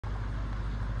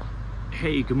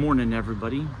Hey, good morning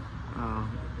everybody.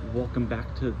 Welcome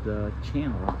back to the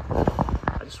channel.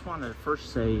 I just want to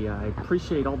first say I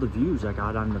appreciate all the views I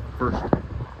got on the first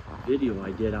video I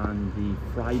did on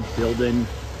the fried building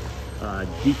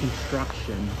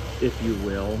deconstruction, if you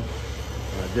will,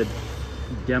 the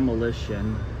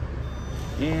demolition.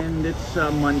 And it's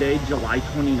Monday, July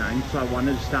 29th, so I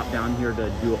wanted to stop down here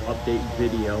to do an update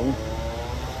video.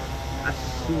 I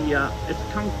see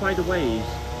it's come quite a ways.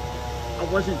 I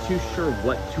wasn't too sure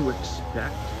what to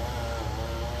expect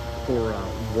for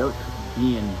work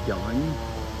being done,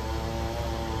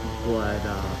 but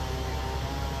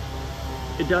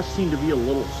it does seem to be a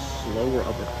little slower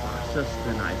of a process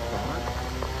than I thought.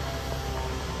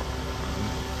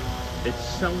 It's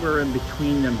somewhere in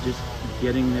between them just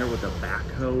getting there with a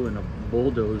backhoe and a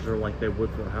bulldozer like they would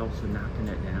for a house and knocking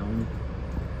it down,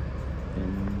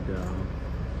 and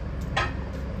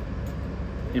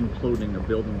imploding a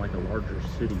building like a larger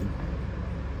city.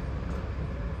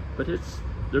 But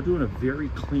they're doing a very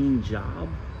clean job.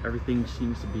 Everything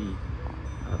seems to be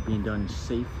being done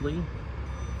safely.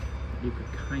 You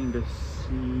could kind of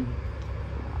see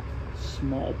a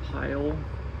small pile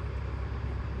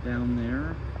down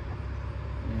there,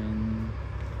 and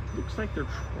looks like they're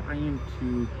trying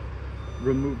to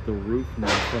remove the roof now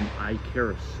from I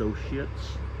Care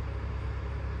Associates.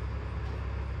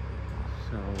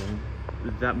 So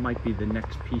that might be the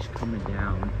next piece coming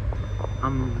down.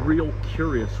 I'm real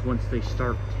curious once they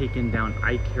start taking down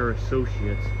I Care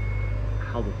Associates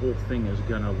how the whole thing is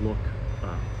gonna look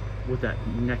with that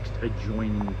next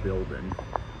adjoining building.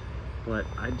 But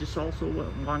I just also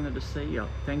wanted to say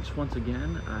thanks once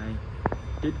again. I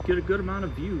did get a good amount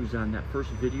of views on that first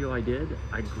video I did.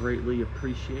 I greatly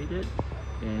appreciate it.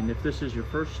 And if this is your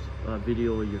first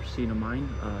video you've seen of mine,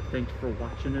 thanks for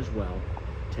watching as well.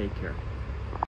 Take care.